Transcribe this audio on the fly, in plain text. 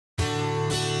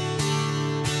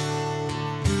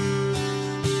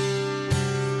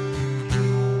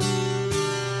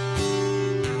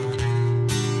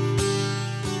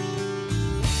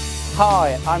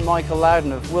Hi, I'm Michael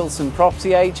Loudon of Wilson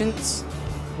Property Agents.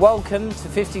 Welcome to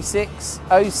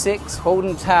 5606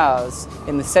 Haldon Towers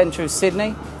in the centre of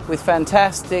Sydney with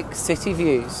fantastic city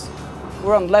views.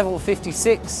 We're on level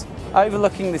 56,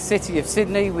 overlooking the city of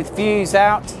Sydney with views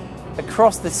out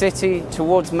across the city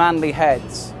towards Manly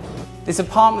Heads. This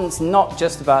apartment's not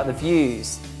just about the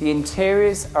views, the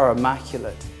interiors are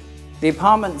immaculate. The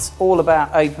apartment's all about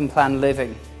open plan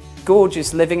living.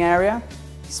 Gorgeous living area,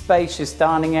 spacious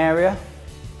dining area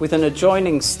with an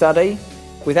adjoining study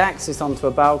with access onto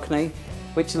a balcony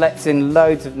which lets in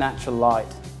loads of natural light.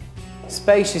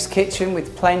 Spacious kitchen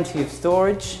with plenty of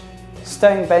storage,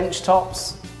 stone bench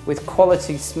tops with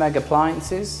quality Smeg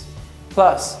appliances.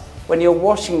 Plus, when you're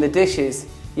washing the dishes,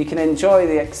 you can enjoy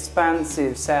the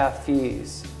expansive south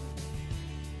views.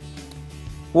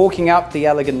 Walking up the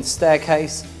elegant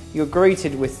staircase, you're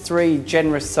greeted with 3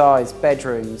 generous-sized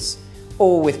bedrooms,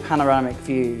 all with panoramic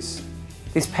views.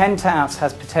 This penthouse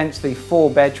has potentially 4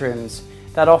 bedrooms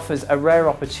that offers a rare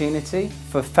opportunity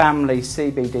for family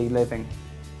CBD living.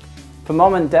 For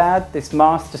mom and dad, this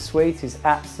master suite is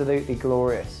absolutely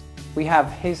glorious. We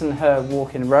have his and her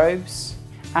walk-in robes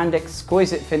and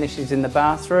exquisite finishes in the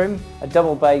bathroom, a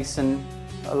double basin,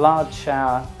 a large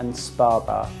shower and spa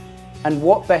bath. And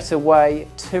what better way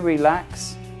to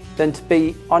relax than to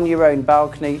be on your own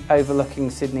balcony overlooking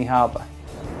Sydney Harbour.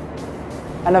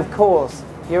 And of course,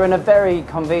 you're in a very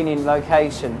convenient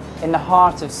location in the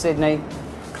heart of Sydney,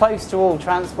 close to all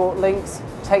transport links,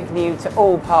 taking you to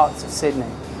all parts of Sydney.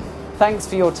 Thanks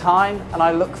for your time and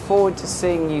I look forward to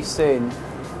seeing you soon.